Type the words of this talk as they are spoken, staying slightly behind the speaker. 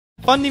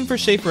Funding for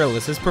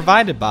Schaffrillas is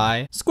provided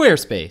by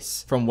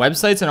Squarespace. From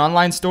websites and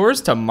online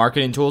stores to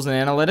marketing tools and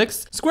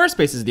analytics,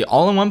 Squarespace is the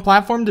all-in-one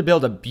platform to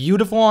build a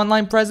beautiful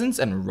online presence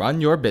and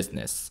run your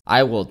business.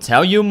 I will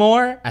tell you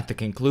more at the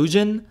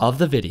conclusion of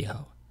the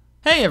video.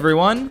 Hey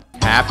everyone,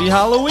 happy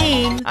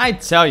Halloween! I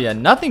tell ya,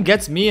 nothing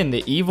gets me in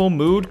the evil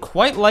mood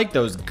quite like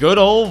those good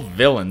old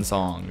villain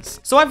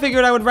songs. So I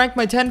figured I would rank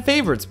my 10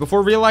 favorites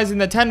before realizing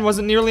that 10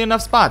 wasn't nearly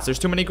enough spots. There's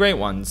too many great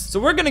ones. So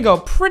we're gonna go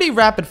pretty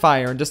rapid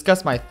fire and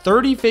discuss my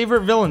 30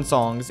 favorite villain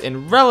songs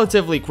in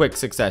relatively quick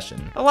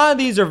succession. A lot of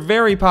these are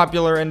very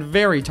popular and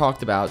very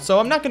talked about, so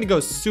I'm not gonna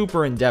go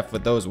super in depth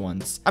with those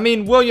ones. I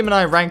mean, William and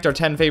I ranked our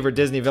 10 favorite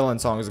Disney villain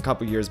songs a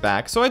couple years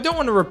back, so I don't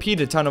want to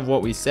repeat a ton of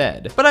what we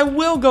said. But I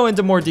will go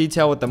into more detail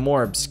with the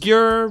more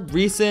obscure,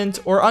 recent,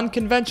 or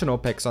unconventional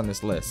picks on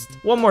this list.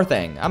 One more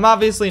thing, I'm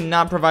obviously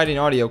not providing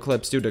audio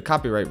clips due to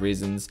copyright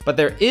reasons, but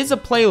there is a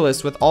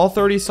playlist with all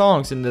 30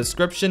 songs in the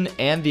description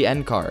and the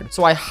end card,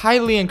 so I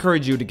highly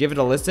encourage you to give it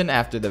a listen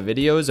after the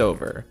video is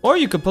over. Or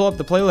you could pull up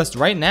the playlist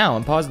right now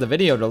and pause the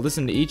video to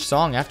listen to each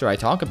song after I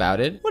talk about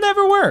it.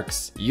 Whatever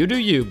works. You do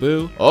you,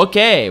 boo.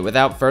 Okay,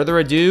 without further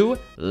ado,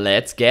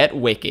 let's get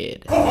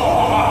wicked.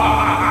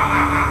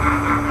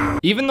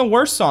 Even the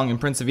worst song in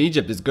Prince of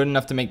Egypt is good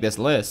enough to make this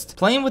list.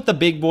 Playing with the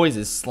Big Boys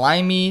is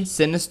slimy,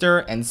 sinister,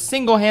 and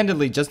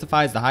single-handedly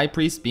justifies the High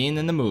Priest being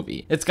in the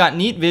movie. It's got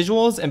neat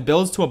visuals and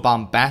builds to a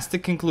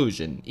bombastic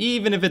conclusion,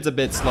 even if it's a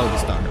bit slow to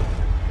start.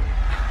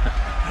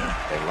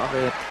 They love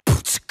it.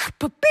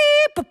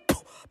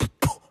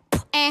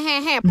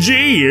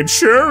 Gee, it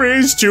sure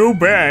is too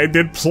bad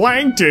that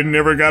Plankton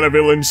never got a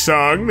villain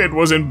song that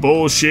wasn't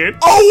bullshit.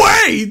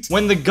 Oh wait!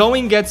 When the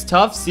going gets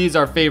tough sees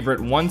our favorite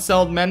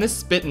one-celled menace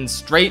spitting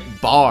straight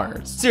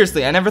bars.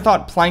 Seriously, I never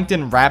thought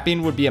Plankton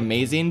rapping would be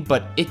amazing,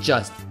 but it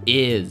just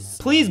is.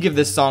 Please give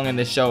this song and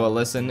this show a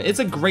listen. It's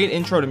a great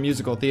intro to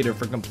musical theater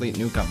for complete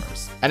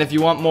newcomers. And if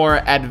you want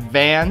more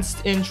advanced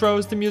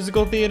intros to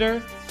musical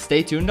theater,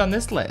 stay tuned on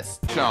this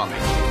list. Charming.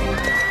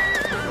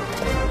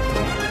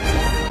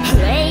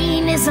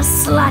 Is a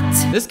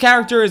slut. This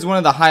character is one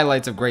of the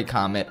highlights of Great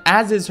Comet,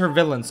 as is her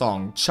villain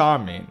song,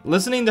 Charming.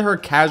 Listening to her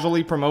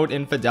casually promote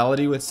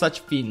infidelity with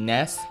such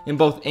finesse in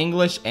both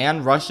English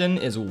and Russian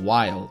is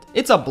wild.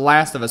 It's a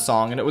blast of a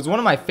song, and it was one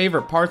of my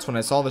favorite parts when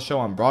I saw the show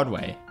on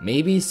Broadway.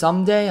 Maybe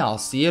someday I'll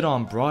see it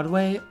on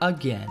Broadway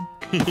again.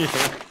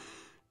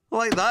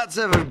 Like that's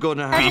ever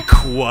gonna happen. Be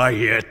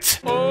quiet.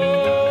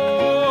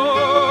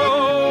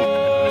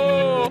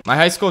 My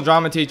high school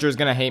drama teacher is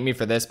gonna hate me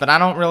for this, but I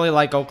don't really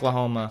like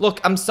Oklahoma. Look,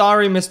 I'm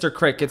sorry, Mr.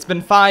 Crick. It's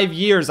been 5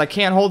 years. I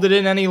can't hold it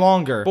in any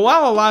longer. But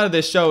while a lot of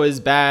this show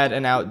is bad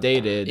and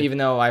outdated, even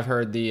though I've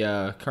heard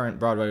the current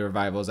Broadway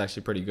revival is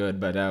actually pretty good,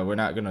 but we're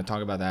not gonna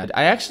talk about that.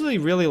 I actually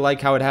really like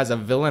how it has a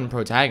villain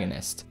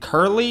protagonist.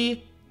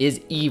 Curly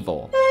is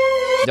evil.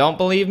 Don't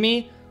believe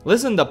me?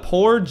 Listen to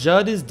Poor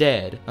Judd is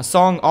Dead, a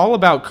song all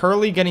about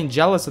Curly getting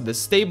jealous of the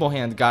stable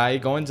hand guy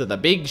going to the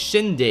big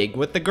shindig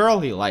with the girl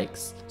he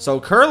likes. So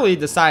Curly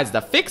decides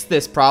to fix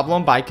this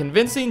problem by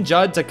convincing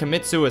Judd to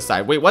commit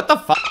suicide. Wait, what the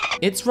fuck?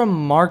 It's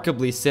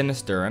remarkably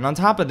sinister, and on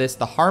top of this,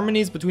 the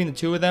harmonies between the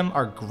two of them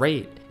are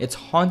great. It's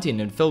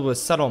haunting and filled with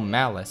subtle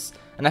malice.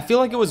 And I feel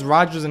like it was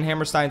Rodgers and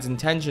Hammerstein's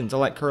intention to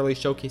let Curly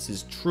showcase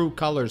his true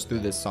colors through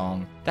this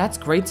song. That's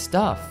great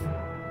stuff.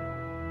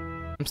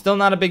 I'm still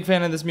not a big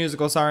fan of this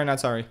musical, sorry, not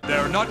sorry.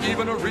 They're not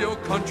even a real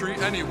country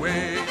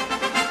anyway.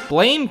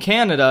 Blame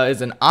Canada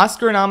is an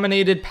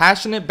Oscar-nominated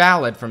passionate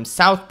ballad from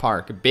South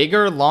Park,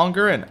 bigger,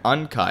 longer, and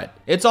uncut.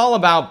 It's all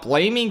about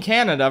blaming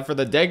Canada for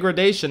the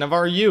degradation of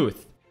our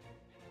youth.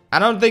 I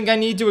don't think I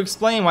need to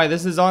explain why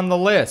this is on the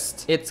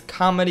list. It's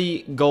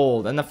comedy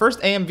gold, and the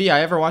first AMV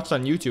I ever watched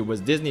on YouTube was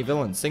Disney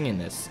villains singing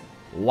this.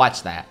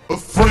 Watch that. A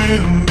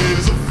friend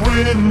is a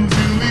friend to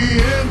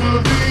the end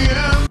of the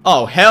end.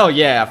 Oh, hell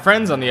yeah,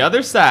 Friends on the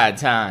Other Side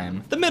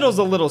time. The middle's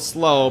a little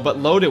slow, but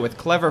loaded with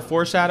clever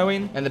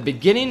foreshadowing, and the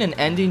beginning and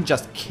ending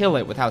just kill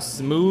it with how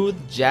smooth,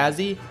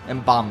 jazzy,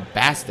 and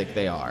bombastic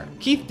they are.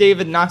 Keith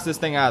David knocks this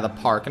thing out of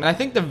the park, and I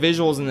think the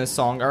visuals in this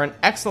song are an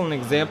excellent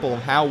example of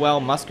how well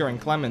Musker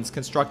and Clements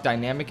construct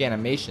dynamic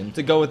animation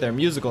to go with their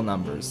musical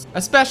numbers,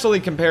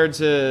 especially compared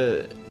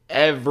to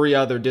every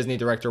other Disney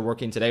director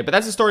working today, but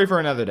that's a story for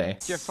another day.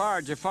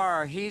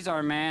 Jafar, he's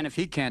our man if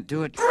he can't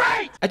do it.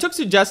 Great! I took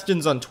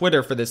suggestions on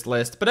Twitter for this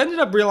list, but ended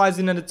up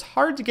realizing that it's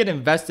hard to get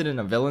invested in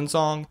a villain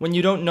song when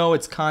you don't know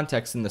its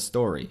context in the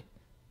story.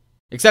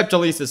 Except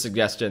Jaleesa's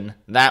suggestion,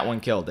 that one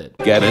killed it.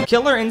 Get it?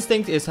 Killer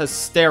Instinct is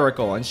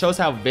hysterical and shows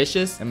how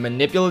vicious and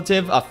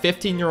manipulative a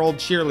 15-year-old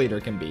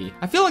cheerleader can be.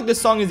 I feel like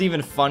this song is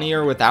even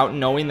funnier without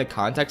knowing the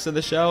context of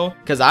the show,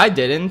 because I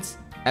didn't.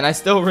 And I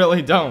still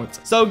really don't.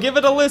 So give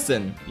it a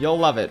listen. You'll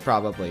love it,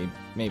 probably.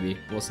 Maybe.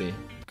 We'll see.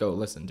 go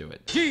listen to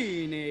it.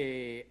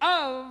 Genie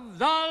of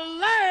the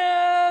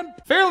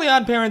Lamp! Fairly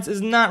Odd Parents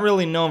is not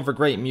really known for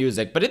great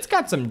music, but it's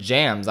got some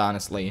jams,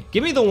 honestly.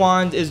 Give Me the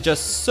Wand is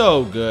just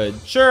so good.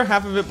 Sure,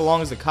 half of it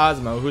belongs to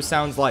Cosmo, who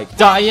sounds like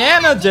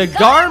Diana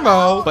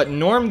DeGarmo, but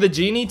Norm the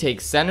Genie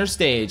takes center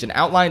stage and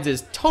outlines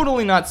his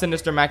totally not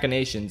sinister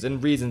machinations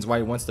and reasons why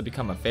he wants to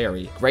become a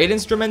fairy. Great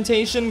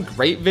instrumentation,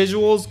 great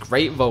visuals,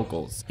 great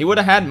vocals. He would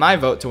have had my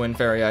vote to win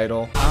Fairy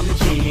Idol. I'm the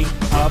genie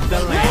of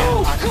the lamp.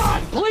 No,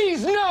 God,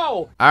 please,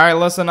 no! Alright,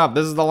 listen up.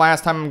 This is the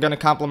last time I'm gonna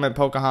compliment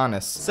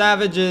Pocahontas.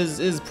 Savages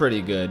is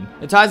pretty good.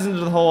 It ties into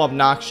the whole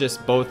obnoxious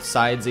both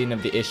sidesing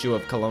of the issue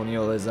of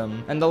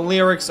colonialism, and the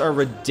lyrics are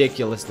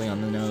ridiculously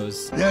on the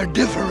nose. They're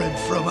different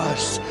from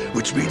us,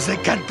 which means they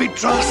can't be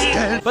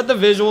trusted. But the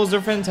visuals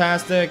are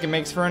fantastic. It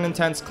makes for an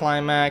intense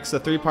climax. The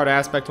three-part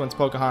aspect once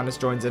Pocahontas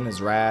joins in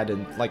is rad,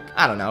 and like,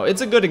 I don't know.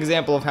 It's a good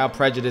example of how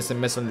prejudice and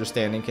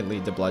misunderstanding can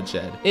lead to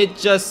bloodshed. It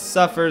just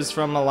suffers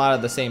from a lot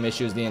of the same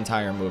issues the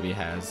entire movie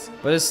has.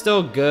 But it's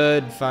still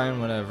good, fine,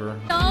 whatever.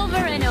 Over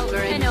and over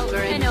and over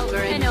and over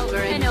and over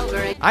and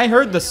over. I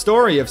heard the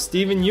story of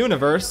Steven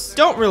Universe.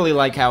 Don't really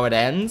like how it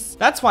ends.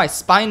 That's why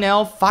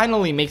Spinel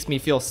finally makes me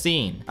feel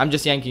seen. I'm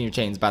just yanking your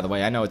chains, by the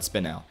way. I know it's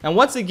Spinel. And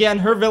once again,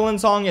 her villain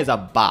song is a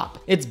bop.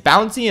 It's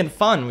bouncy and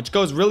fun, which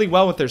goes really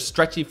well with her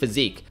stretchy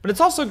physique, but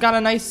it's also got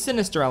a nice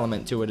sinister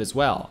element to it as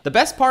well. The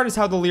best part is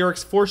how the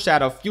lyrics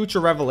foreshadow future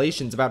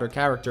revelations about her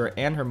character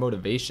and her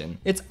motivation.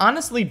 It's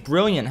honestly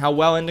brilliant how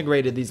well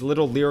integrated these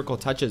little lyrical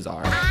touches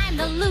are. I'm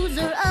the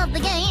loser of the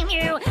game.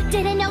 You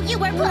didn't know you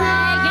were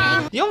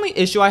playing. The only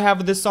issue I have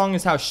with this song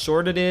is how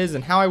short it is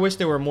and how I wish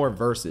there were more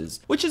verses,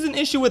 which is an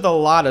issue with a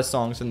lot of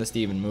songs from the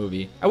Steven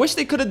movie. I wish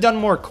they could have done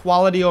more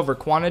quality over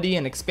quantity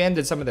and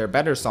expanded some of their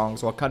better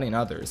songs while cutting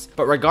others.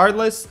 But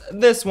regardless,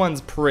 this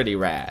one's pretty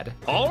rad.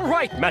 All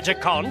right, Magic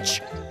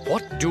Conch.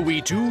 What do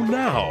we do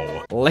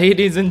now?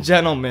 Ladies and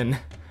gentlemen,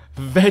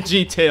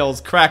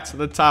 VeggieTales cracked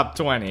the top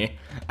 20.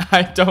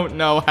 I don't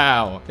know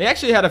how. They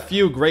actually had a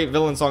few great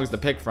villain songs to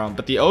pick from,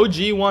 but the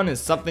OG one is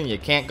something you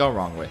can't go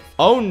wrong with.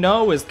 Oh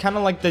No is kind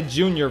of like the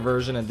junior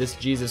version of This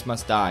Jesus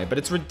Must Die, but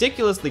it's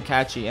ridiculously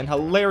catchy and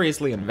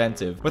hilariously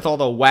inventive, with all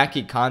the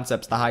wacky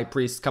concepts the high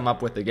priests come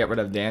up with to get rid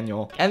of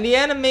Daniel. And the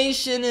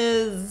animation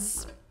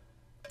is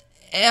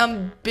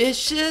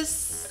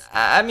ambitious.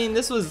 I mean,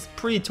 this was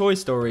pre-Toy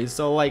Story,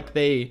 so like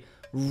they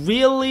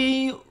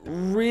really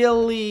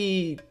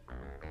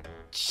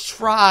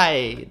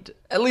tried.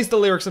 At least the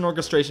lyrics and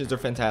orchestrations are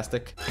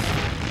fantastic.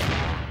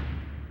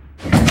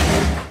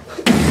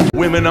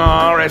 Women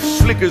are as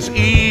slick as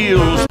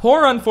eels.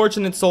 Poor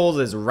Unfortunate Souls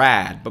is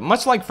rad, but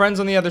much like Friends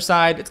on the Other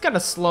Side, it's got a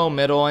slow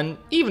middle and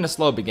even a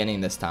slow beginning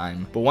this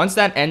time. But once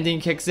that ending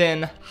kicks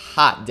in,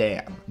 hot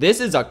damn. This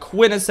is a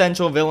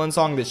quintessential villain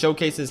song that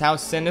showcases how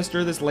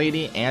sinister this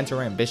lady and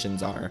her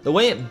ambitions are. The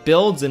way it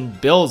builds and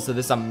builds to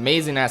this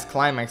amazing ass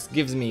climax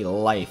gives me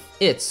life.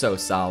 It's so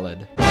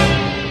solid.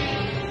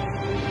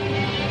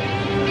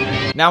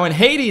 Now in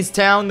Hades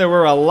Town, there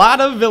were a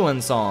lot of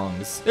villain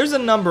songs. There's a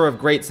number of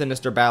great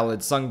sinister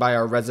ballads sung by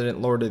our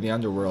resident Lord of the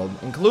Underworld,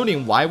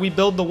 including Why We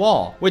Build the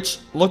Wall, which,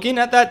 looking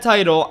at that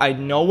title, I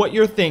know what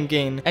you're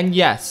thinking, and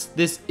yes,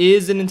 this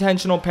is an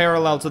intentional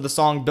parallel to the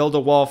song Build a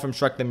Wall from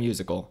Shrek the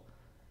Musical.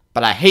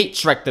 But I hate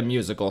Shrek the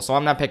Musical, so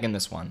I'm not picking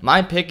this one.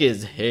 My pick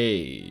is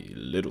Hey,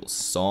 Little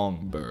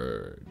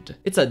Songbird.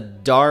 It's a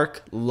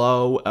dark,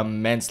 low,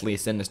 immensely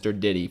sinister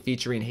ditty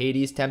featuring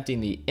Hades tempting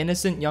the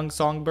innocent young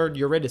songbird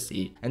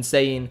Eurydice and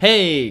saying,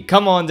 hey,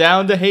 come on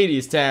down to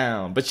Hades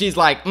Town. But she's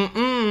like,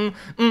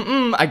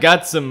 I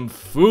got some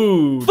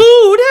food. Food?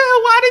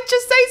 Why didn't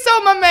you say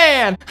so, my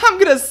man? I'm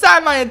gonna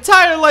sign my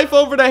entire life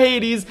over to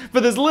Hades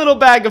for this little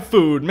bag of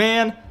food,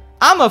 man.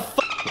 I'm a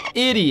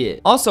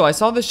idiot. Also, I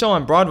saw this show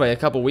on Broadway a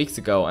couple weeks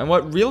ago, and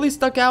what really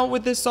stuck out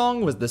with this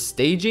song was the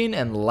staging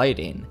and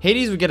lighting.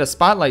 Hades would get a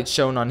spotlight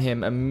shown on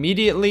him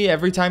immediately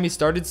every time he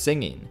started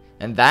singing.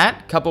 And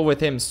that, coupled with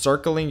him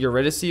circling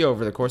Eurydice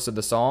over the course of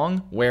the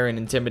song, wearing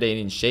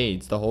intimidating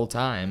shades the whole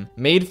time,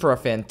 made for a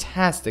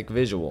fantastic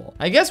visual.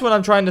 I guess what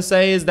I'm trying to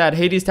say is that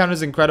Hades Town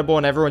is incredible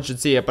and everyone should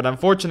see it, but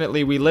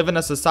unfortunately we live in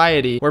a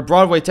society where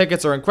Broadway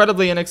tickets are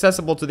incredibly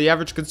inaccessible to the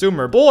average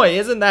consumer. Boy,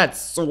 isn't that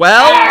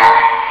swell?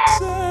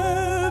 17.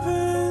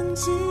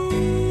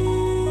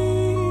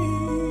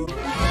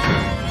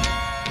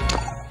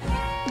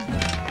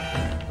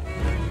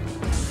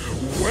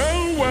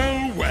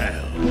 Well.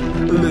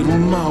 Little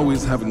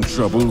Maui's having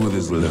trouble with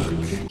his luck.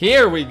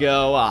 Here we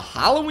go, a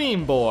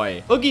Halloween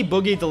Boy. Oogie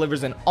Boogie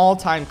delivers an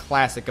all-time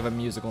classic of a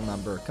musical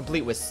number,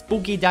 complete with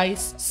spooky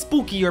dice,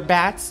 spookier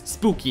bats,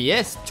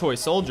 spookiest toy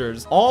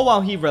soldiers, all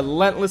while he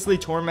relentlessly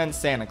torments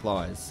Santa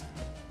Claus.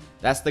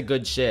 That's the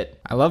good shit.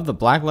 I love the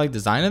black-like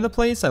design of the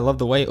place. I love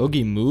the way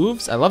Oogie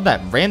moves. I love that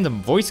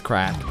random voice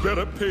crack.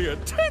 Better pay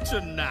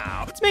attention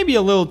now. It's maybe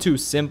a little too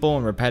simple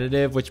and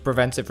repetitive, which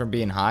prevents it from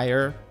being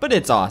higher, but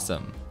it's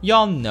awesome.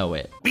 Y'all know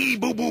it. Bee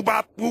boo boo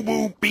bop boo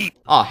boo beep.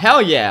 Oh,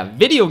 hell yeah,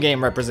 video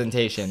game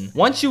representation.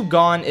 Once You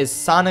Gone is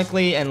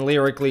sonically and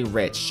lyrically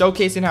rich,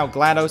 showcasing how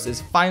GLaDOS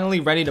is finally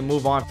ready to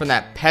move on from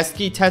that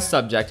pesky test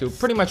subject who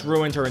pretty much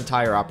ruined her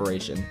entire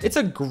operation. It's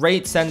a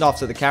great send-off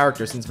to the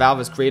character since Valve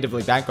is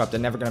creatively bankrupt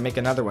and never gonna make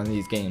another one of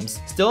these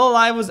games. Still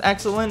Alive was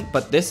excellent,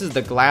 but this is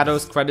the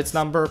GLaDOS credits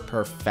number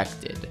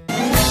perfected.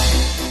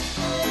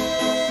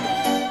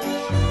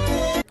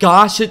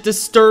 Gosh, it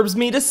disturbs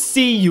me to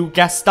see you,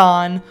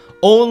 Gaston,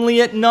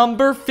 only at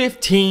number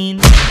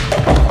 15.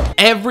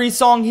 Every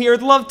song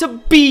here'd love to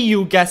be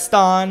you,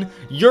 Gaston.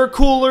 You're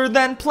cooler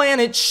than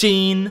Planet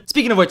Sheen.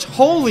 Speaking of which,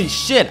 holy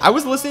shit, I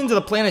was listening to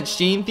the Planet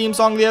Sheen theme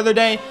song the other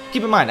day.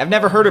 Keep in mind, I've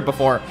never heard it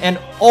before, and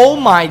oh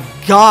my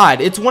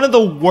god, it's one of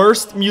the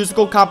worst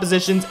musical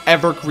compositions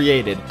ever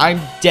created. I'm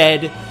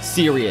dead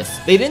serious.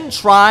 They didn't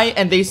try,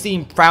 and they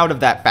seem proud of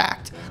that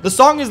fact. The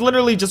song is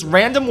literally just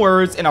random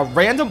words in a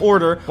random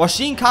order while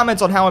Sheen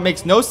comments on how it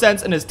makes no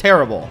sense and is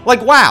terrible.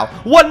 Like, wow,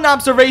 what an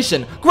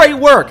observation. Great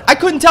work. I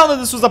couldn't tell that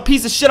this was a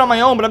piece of shit on my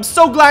own, but I'm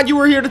so glad you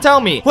were here to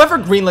tell me. Whoever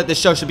greenlit this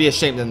show should be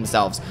ashamed of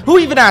themselves. Who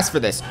even asked for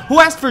this?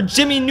 Who asked for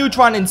Jimmy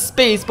Neutron in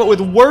space but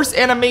with worse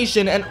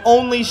animation and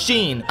only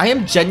Sheen? I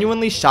am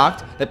genuinely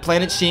shocked that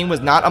Planet Sheen was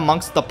not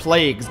amongst the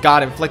plagues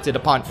God inflicted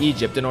upon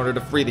Egypt in order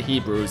to free the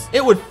Hebrews.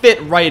 It would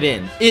fit right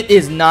in. It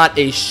is not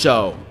a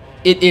show.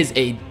 It is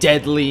a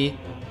deadly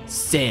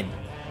sin.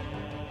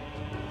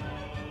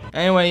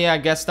 Anyway, yeah,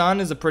 Gaston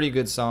is a pretty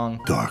good song.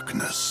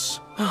 Darkness.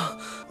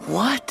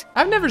 What?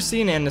 I've never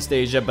seen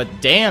Anastasia, but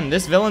damn,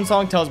 this villain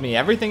song tells me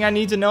everything I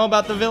need to know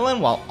about the villain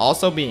while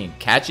also being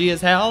catchy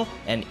as hell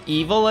and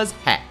evil as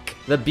heck.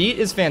 The beat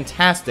is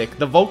fantastic,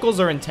 the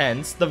vocals are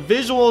intense, the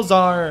visuals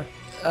are...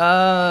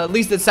 at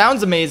least it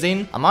sounds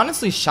amazing. I'm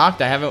honestly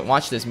shocked I haven't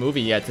watched this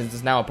movie yet since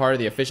it's now a part of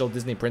the official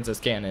Disney Princess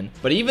canon.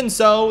 But even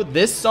so,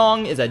 this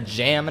song is a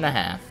jam and a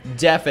half.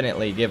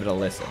 Definitely give it a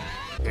listen.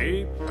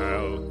 Hey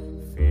pal,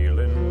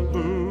 feeling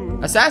blue.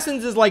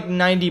 Assassins is like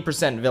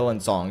 90% villain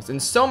songs,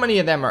 and so many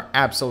of them are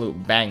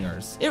absolute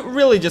bangers. It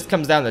really just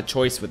comes down to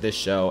choice with this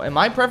show, and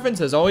my preference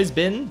has always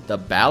been the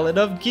Ballad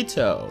of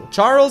Guiteau.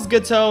 Charles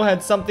Guiteau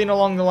had something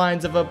along the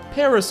lines of a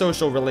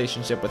parasocial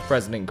relationship with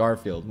President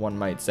Garfield, one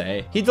might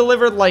say. He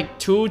delivered like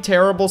 2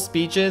 terrible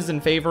speeches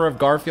in favor of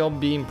Garfield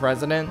being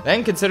president,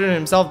 then considered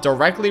himself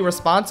directly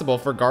responsible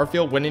for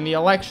Garfield winning the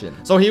election.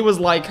 So he was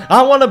like,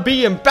 I want to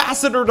be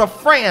ambassador to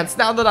France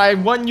now that I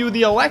won you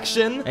the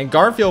election. And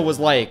Garfield was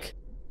like,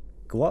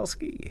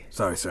 Kowalski.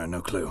 Sorry, sir,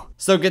 no clue.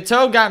 So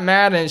Guiteau got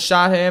mad and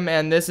shot him,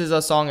 and this is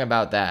a song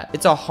about that.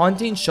 It's a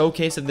haunting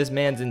showcase of this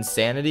man's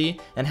insanity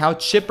and how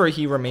chipper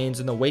he remains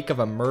in the wake of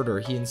a murder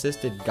he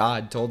insisted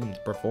God told him to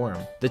perform.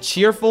 The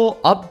cheerful,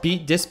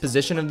 upbeat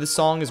disposition of this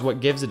song is what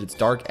gives it its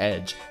dark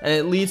edge, and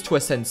it leads to a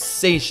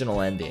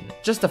sensational ending.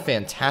 Just a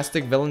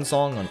fantastic villain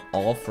song on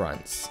all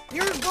fronts.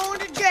 You're going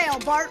to jail,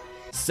 Bart.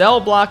 Cell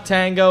Block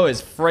Tango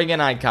is friggin'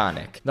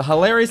 iconic. The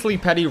hilariously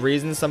petty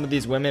reasons some of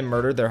these women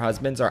murdered their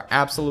husbands are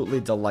absolutely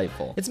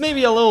delightful. It's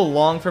maybe a little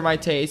long for my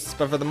tastes,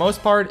 but for the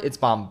most part, it's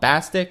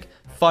bombastic,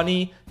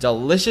 funny,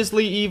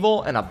 deliciously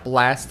evil, and a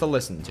blast to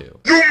listen to.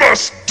 You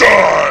must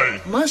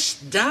die!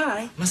 Must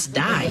die. Must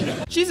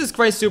die. Jesus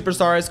Christ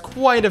Superstar has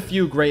quite a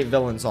few great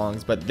villain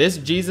songs, but this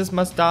Jesus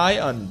Must Die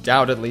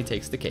undoubtedly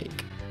takes the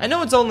cake. I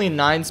know it's only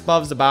 9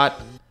 spuvs about...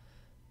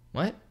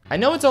 What? I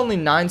know it's only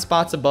 9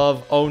 spots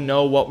above Oh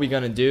No, What We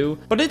Gonna Do,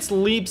 but it's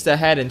leaps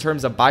ahead in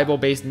terms of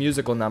Bible-based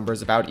musical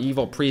numbers about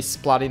evil priests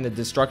plotting the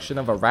destruction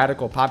of a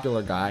radical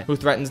popular guy who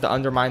threatens to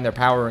undermine their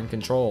power and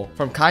control.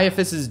 From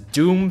Caiaphas's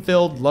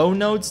doom-filled low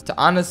notes to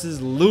Anas's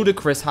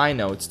ludicrous high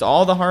notes to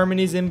all the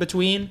harmonies in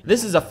between,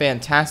 this is a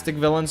fantastic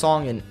villain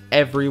song in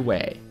every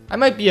way. I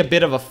might be a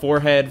bit of a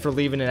forehead for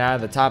leaving it out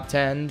of the top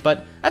 10,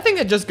 but I think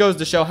it just goes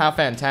to show how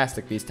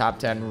fantastic these top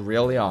 10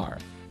 really are.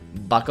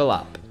 Buckle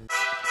up.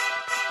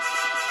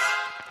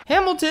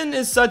 Hamilton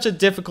is such a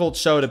difficult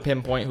show to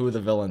pinpoint who the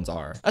villains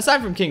are.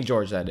 Aside from King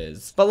George, that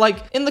is. But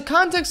like, in the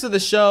context of the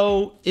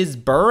show, is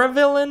Burr a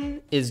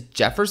villain? Is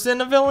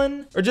Jefferson a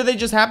villain? Or do they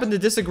just happen to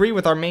disagree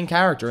with our main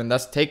character and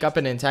thus take up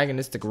an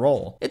antagonistic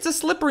role? It's a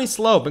slippery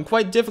slope and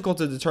quite difficult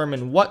to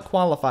determine what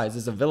qualifies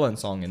as a villain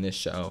song in this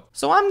show.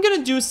 So I'm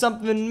gonna do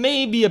something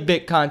maybe a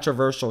bit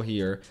controversial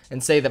here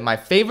and say that my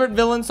favorite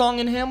villain song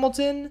in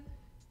Hamilton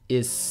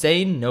is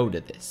Say No to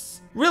This.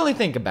 Really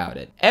think about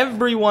it.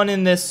 Everyone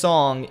in this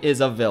song is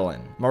a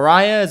villain.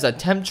 Mariah is a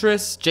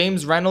temptress,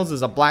 James Reynolds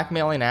is a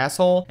blackmailing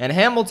asshole, and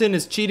Hamilton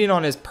is cheating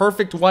on his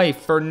perfect wife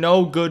for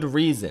no good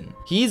reason.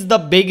 He's the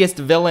biggest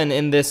villain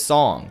in this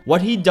song.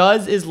 What he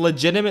does is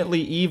legitimately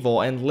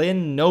evil, and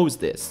Lynn knows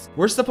this.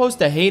 We're supposed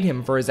to hate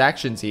him for his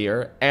actions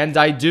here, and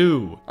I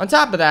do. On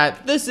top of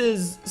that, this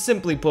is,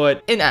 simply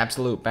put, an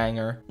absolute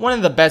banger. One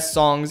of the best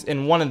songs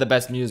in one of the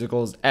best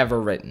musicals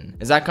ever written.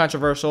 Is that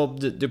controversial?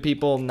 Do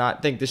people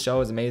not think this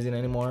show is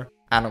amazing anymore?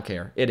 I don't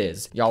care. It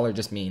is. Y'all are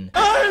just mean.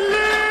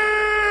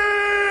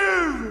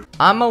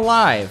 I'm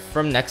Alive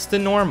from Next to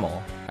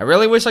Normal. I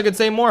really wish I could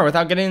say more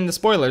without getting into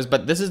spoilers,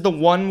 but this is the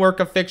one work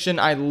of fiction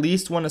I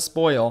least want to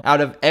spoil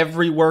out of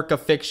every work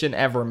of fiction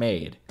ever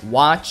made.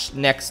 Watch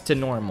Next to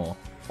Normal.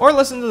 Or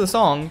listen to the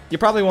song. You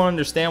probably won't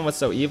understand what's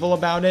so evil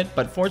about it,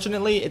 but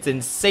fortunately, it's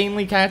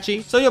insanely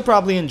catchy, so you'll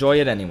probably enjoy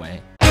it anyway.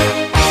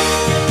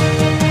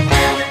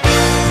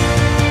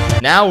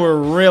 Now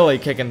we're really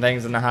kicking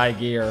things into high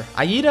gear.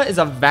 Aida is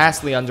a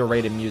vastly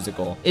underrated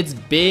musical. It's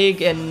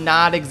big and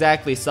not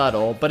exactly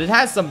subtle, but it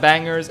has some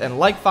bangers, and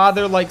Like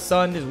Father, Like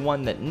Son is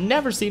one that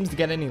never seems to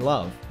get any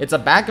love. It's a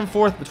back and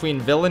forth between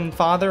villain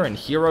father and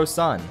hero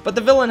son, but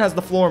the villain has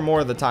the floor more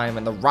of the time,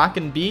 and the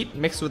rockin' beat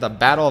mixed with a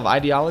battle of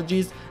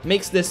ideologies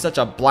makes this such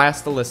a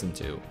blast to listen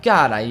to.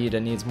 God, Aida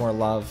needs more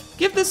love.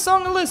 Give this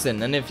song a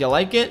listen, and if you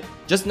like it,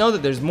 just know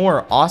that there's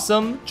more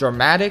awesome,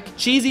 dramatic,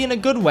 cheesy in a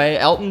good way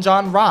Elton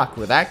John rock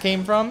where that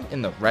came from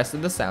in the rest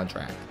of the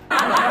soundtrack.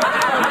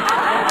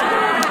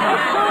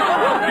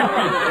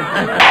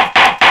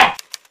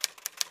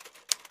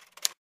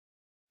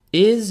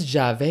 Is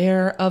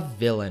Javert a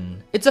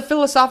villain? It's a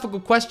philosophical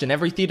question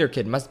every theater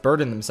kid must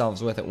burden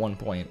themselves with at one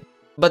point.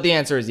 But the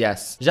answer is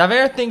yes.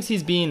 Javert thinks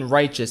he's being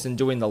righteous and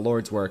doing the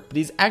Lord's work, but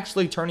he's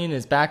actually turning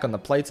his back on the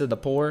plights of the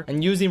poor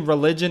and using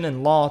religion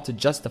and law to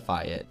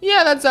justify it.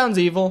 Yeah, that sounds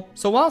evil.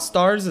 So while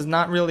Stars is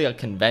not really a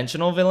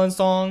conventional villain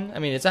song, I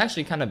mean, it's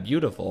actually kind of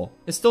beautiful.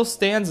 It still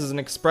stands as an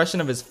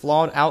expression of his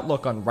flawed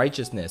outlook on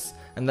righteousness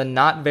and the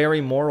not very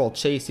moral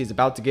chase he's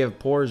about to give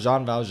poor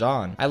Jean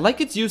Valjean. I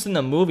like its use in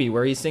the movie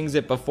where he sings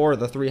it before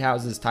the Three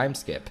Houses time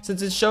skip,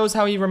 since it shows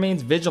how he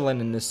remains vigilant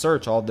in his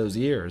search all those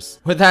years.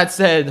 With that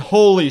said,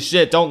 holy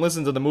shit, don't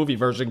listen to the movie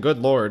version, good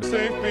lord.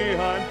 Safe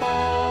behind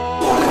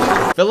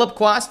bars. Philip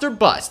Quast or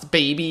bust,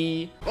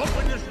 baby.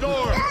 Open this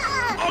door.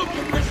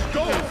 Open this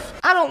door.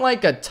 I don't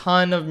like a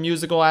ton of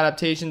musical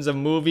adaptations of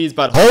movies,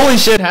 but holy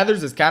shit,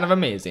 Heathers is kind of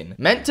amazing.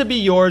 Meant to Be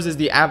Yours is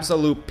the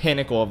absolute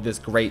pinnacle of this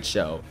great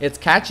show. It's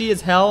catchy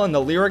as hell and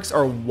the lyrics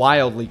are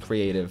wildly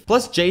creative.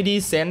 Plus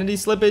JD's sanity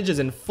slippage is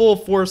in full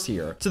force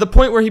here, to the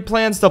point where he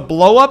plans to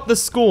blow up the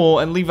school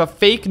and leave a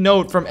fake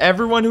note from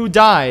everyone who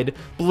died,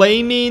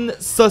 blaming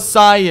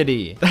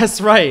society.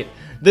 That's right.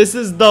 This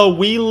is the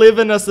We Live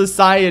in a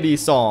Society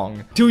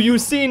song. Do you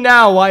see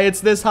now why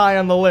it's this high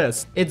on the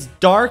list? It's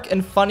dark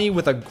and funny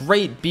with a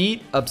great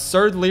beat,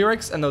 absurd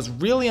lyrics, and those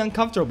really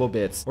uncomfortable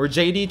bits where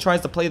JD tries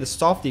to play the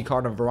softie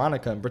card on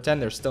Veronica and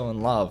pretend they're still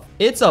in love.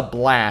 It's a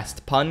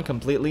blast, pun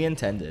completely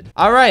intended.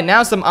 Alright,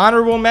 now some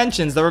honorable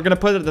mentions that we're gonna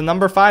put at the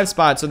number 5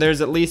 spot so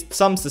there's at least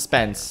some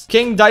suspense.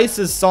 King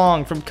Dice's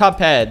song from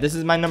Cuphead. This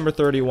is my number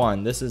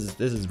 31. This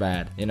is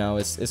rad. You know,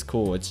 it's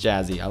cool, it's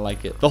jazzy, I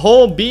like it. The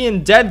whole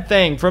being dead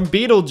thing from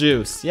Beetlejuice.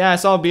 Yeah, I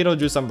saw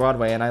Beetlejuice on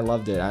Broadway and I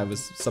loved it. I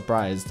was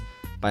surprised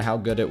by how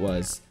good it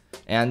was.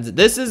 And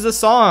this is a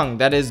song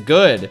that is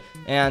good.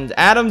 And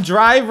Adam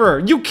Driver,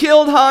 you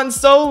killed Han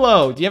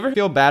Solo. Do you ever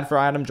feel bad for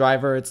Adam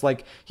Driver? It's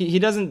like he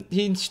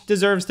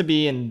deserves to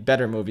be in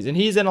better movies, and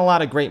he's in a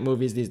lot of great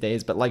movies these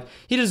days, but like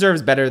he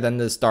deserves better than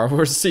the Star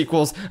Wars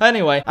sequels.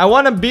 Anyway, I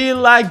want to be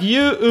like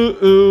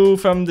you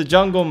from the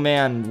Jungle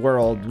Man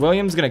world.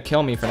 William's gonna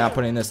kill me for not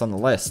putting this on the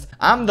list.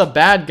 I'm the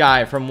bad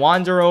guy from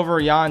Wander Over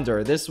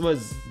Yonder. This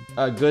was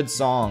a good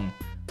song,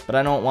 but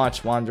I don't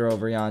watch Wander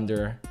Over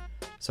Yonder,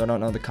 so I don't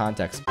know the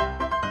context.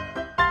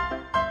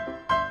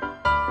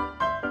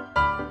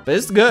 But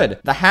it's good.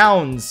 The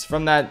Hounds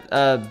from that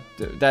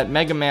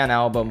Mega Man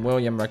album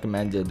William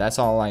recommended. That's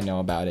all I know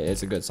about it.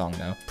 It's a good song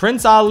though.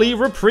 Prince Ali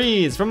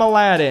Reprise from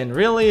Aladdin.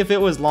 Really, if it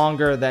was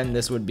longer, then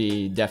this would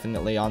be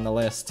definitely on the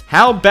list.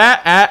 How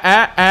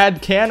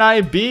bad can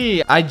I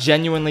be? I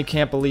genuinely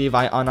can't believe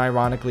I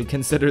unironically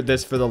considered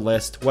this for the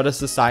list. What a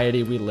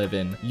society we live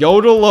in.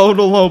 Yodel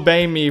Odel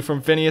Obey Me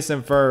from Phineas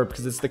and Ferb,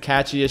 because it's the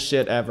catchiest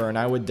shit ever, and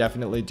I would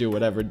definitely do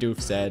whatever Doof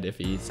said if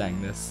he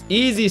sang this.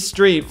 Easy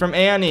Street from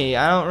Annie.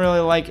 I don't really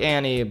like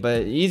Annie,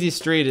 but Easy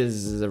Street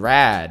is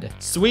rad.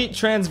 Sweet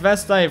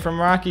Transvestite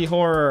from Rocky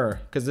Horror,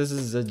 because this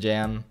is a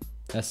jam.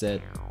 That's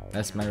it.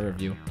 That's my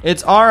review.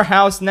 It's Our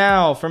House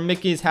Now from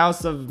Mickey's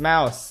House of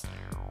Mouse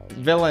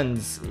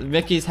Villains.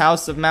 Mickey's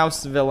House of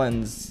Mouse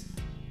Villains.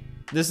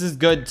 This is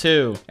good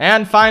too.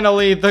 And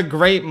finally, the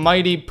Great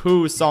Mighty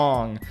Pooh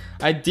song.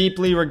 I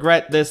deeply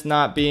regret this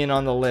not being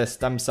on the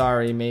list. I'm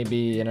sorry,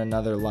 maybe in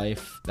another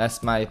life.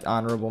 That's my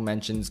honorable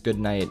mentions. Good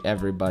night,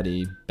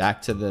 everybody.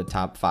 Back to the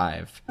top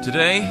 5.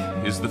 Today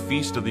is the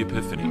Feast of the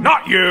Epiphany.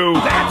 Not you!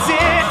 That's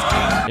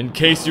it! In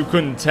case you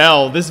couldn't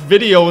tell, this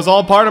video is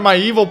all part of my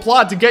evil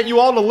plot to get you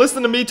all to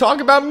listen to me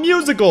talk about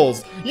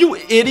musicals. You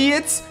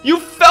idiots! You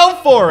fell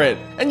for it!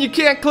 And you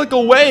can't click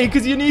away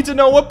because you need to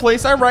know what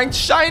place I ranked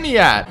Shiny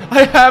at.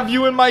 I have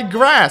you in my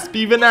grasp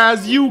even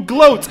as you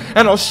gloat,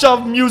 and I'll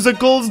shove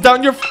musicals down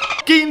your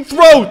f***ing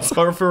throat!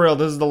 But for real,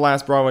 this is the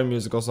last Broadway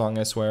musical song,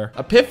 I swear.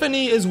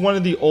 Epiphany is one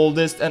of the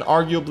oldest and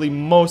arguably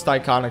most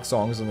iconic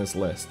songs on this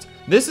list.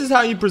 This is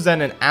how you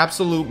present an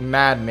absolute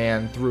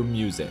madman through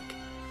music.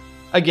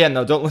 Again,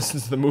 though, don't listen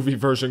to the movie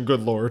version,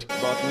 good lord.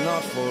 But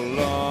not for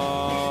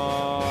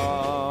long.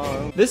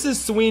 This is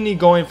Sweeney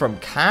going from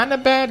kinda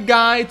bad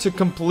guy to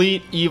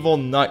complete evil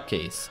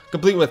nutcase.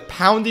 Complete with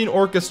pounding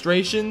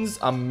orchestrations,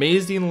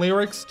 amazing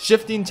lyrics,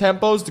 shifting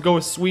tempos to go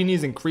with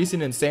Sweeney's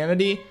increasing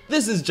insanity.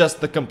 This is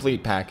just the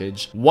complete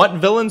package. What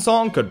villain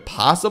song could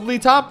possibly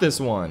top this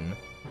one?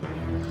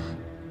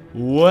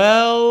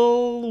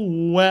 Well.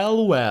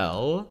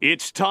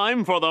 It's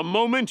time for the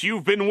moment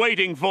you've been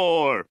waiting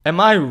for. Am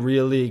I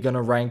really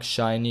gonna rank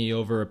Shiny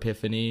over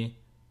Epiphany?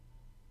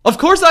 Of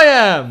course I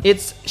am!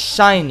 It's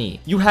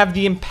Shiny. You have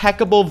the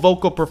impeccable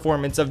vocal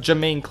performance of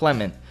Jermaine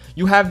Clement.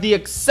 You have the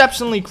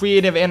exceptionally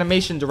creative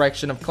animation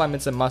direction of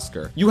Clements and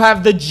Musker. You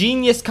have the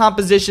genius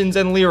compositions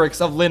and lyrics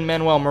of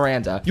Lin-Manuel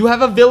Miranda. You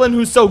have a villain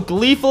who's so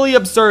gleefully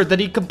absurd that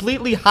he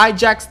completely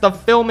hijacks the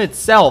film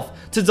itself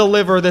to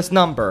deliver this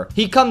number.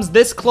 He comes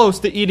this close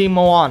to eating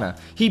Moana.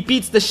 He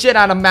beats the shit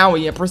out of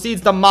Maui and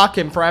proceeds to mock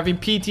him for having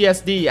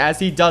PTSD as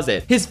he does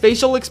it. His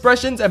facial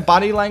expressions and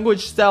body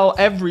language sell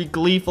every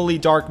gleefully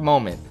dark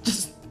moment.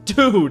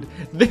 Dude,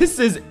 this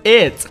is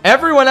it.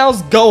 Everyone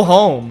else go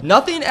home.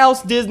 Nothing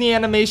else Disney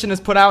Animation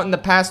has put out in the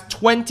past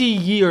 20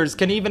 years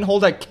can even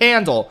hold a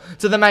candle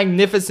to the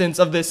magnificence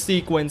of this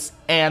sequence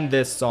and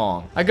this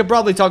song. I could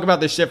probably talk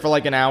about this shit for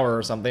like an hour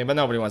or something, but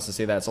nobody wants to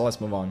see that, so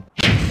let's move on.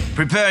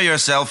 Prepare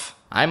yourself.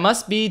 I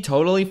must be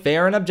totally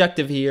fair and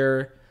objective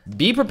here.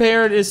 Be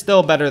Prepared is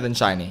still better than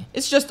Shiny.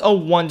 It's just a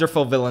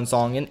wonderful villain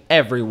song in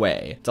every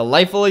way.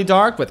 Delightfully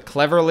dark with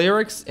clever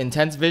lyrics,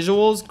 intense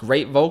visuals,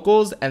 great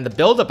vocals, and the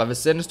buildup of a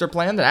sinister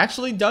plan that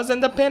actually does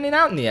end up panning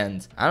out in the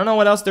end. I don't know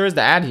what else there is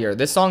to add here.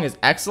 This song is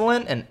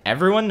excellent and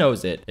everyone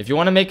knows it. If you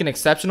want to make an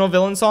exceptional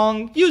villain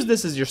song, use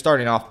this as your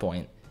starting off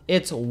point.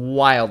 It's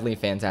wildly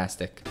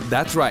fantastic.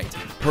 That's right.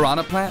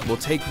 Piranha Plant will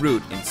take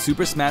root in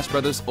Super Smash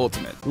Bros.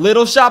 Ultimate.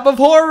 Little Shop of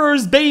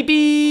Horrors,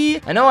 baby!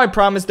 I know I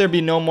promised there'd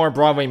be no more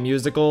Broadway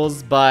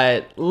musicals,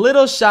 but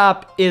Little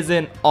Shop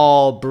isn't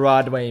all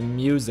Broadway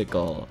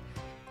musical,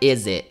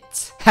 is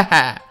it?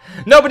 Haha!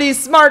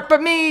 Nobody's smart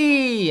but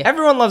me!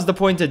 Everyone loves to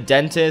point to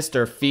Dentist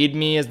or Feed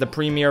Me as the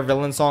premier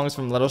villain songs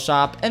from Little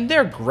Shop, and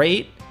they're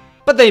great,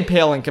 but they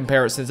pale in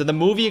comparison to the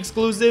movie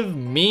exclusive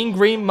Mean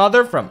Green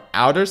Mother from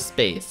Outer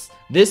Space.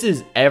 This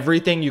is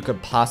everything you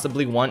could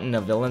possibly want in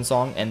a villain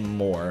song and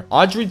more.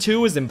 Audrey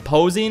 2 is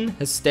imposing,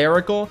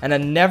 hysterical, and a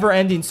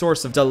never-ending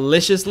source of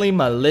deliciously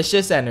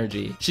malicious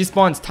energy. She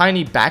spawns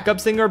tiny backup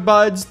singer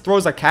buds,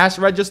 throws a cash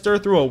register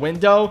through a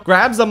window,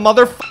 grabs a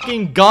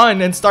motherfucking gun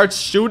and starts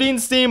shooting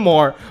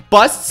Seymour,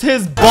 busts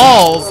his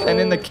balls, and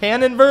in the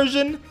canon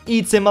version,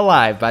 eats him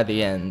alive by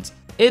the end.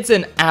 It's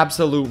an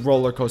absolute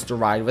roller coaster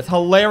ride with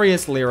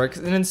hilarious lyrics,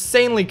 an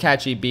insanely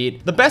catchy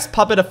beat, the best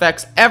puppet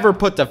effects ever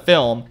put to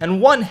film, and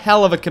one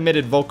hell of a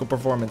committed vocal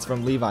performance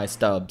from Levi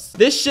Stubbs.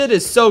 This shit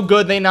is so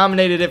good they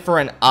nominated it for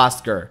an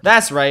Oscar.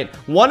 That's right,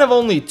 one of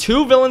only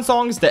 2 villain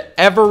songs to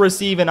ever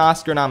receive an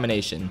Oscar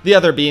nomination, the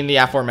other being the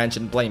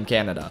aforementioned Blame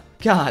Canada.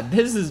 God,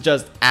 this is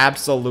just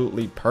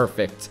absolutely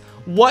perfect.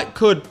 What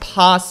could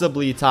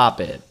possibly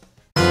top it?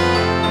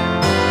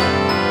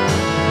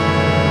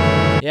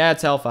 Yeah,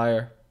 it's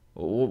Hellfire.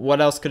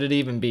 What else could it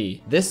even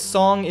be? This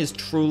song is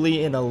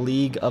truly in a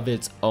league of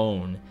its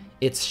own.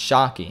 It's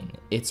shocking,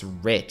 it's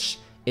rich,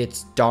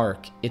 it's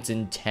dark, it's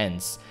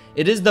intense.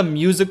 It is the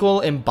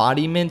musical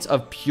embodiment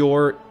of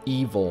pure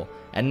evil,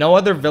 and no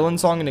other villain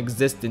song in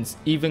existence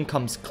even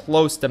comes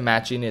close to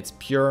matching its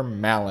pure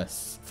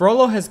malice.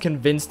 Frollo has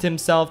convinced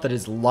himself that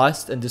his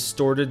lust and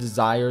distorted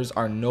desires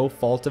are no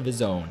fault of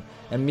his own,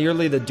 and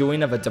merely the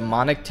doing of a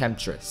demonic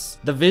temptress.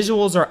 The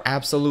visuals are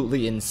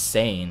absolutely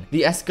insane.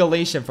 The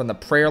escalation from the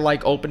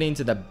prayer-like opening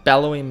to the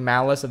bellowing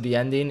malice of the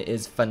ending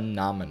is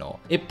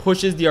phenomenal. It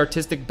pushes the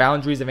artistic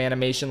boundaries of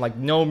animation like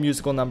no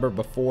musical number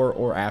before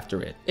or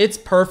after it. It's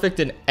perfect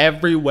in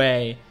every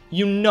way.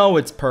 You know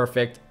it's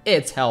perfect.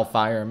 It's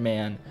Hellfire,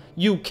 man.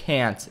 You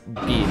can't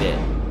beat it.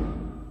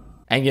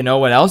 And you know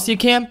what else you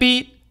can't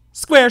beat?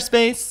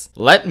 Squarespace.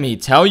 Let me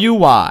tell you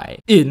why.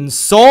 In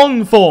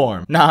song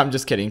form. Nah, I'm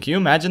just kidding. Can you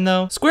imagine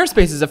though?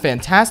 Squarespace is a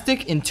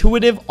fantastic,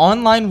 intuitive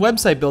online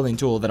website building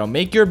tool that'll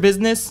make your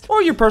business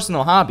or your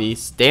personal hobby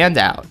stand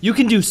out. You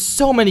can do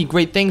so many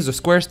great things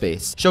with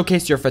Squarespace.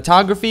 Showcase your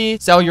photography,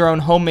 sell your own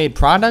homemade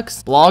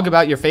products, blog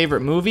about your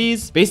favorite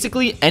movies.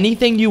 Basically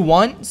anything you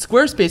want,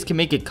 Squarespace can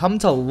make it come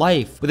to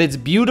life with its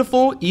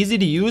beautiful, easy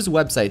to use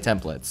website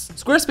templates.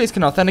 Squarespace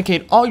can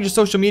authenticate all your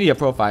social media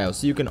profiles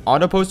so you can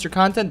auto post your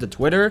content to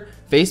Twitter,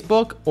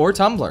 Facebook, or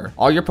Tumblr.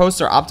 All your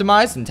posts are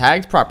optimized and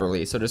tagged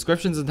properly, so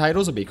descriptions and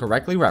titles will be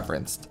correctly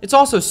referenced. It's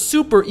also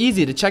super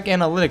easy to check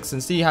analytics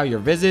and see how your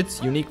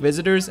visits, unique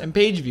visitors, and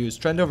page views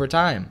trend over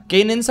time.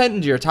 Gain insight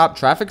into your top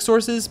traffic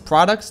sources,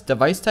 products,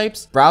 device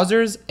types,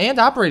 browsers, and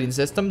operating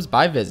systems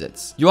by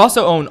visits. You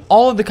also own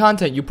all of the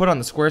content you put on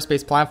the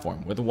Squarespace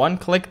platform, with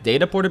one-click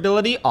data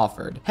portability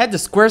offered. Head to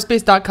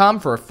squarespace.com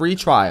for a free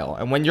trial,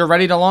 and when you're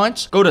ready to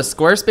launch, go to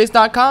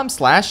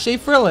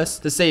squarespace.com/Schaffrillas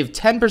to save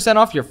 10%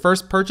 off your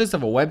first purchase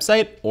of a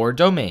website or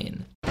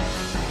domain.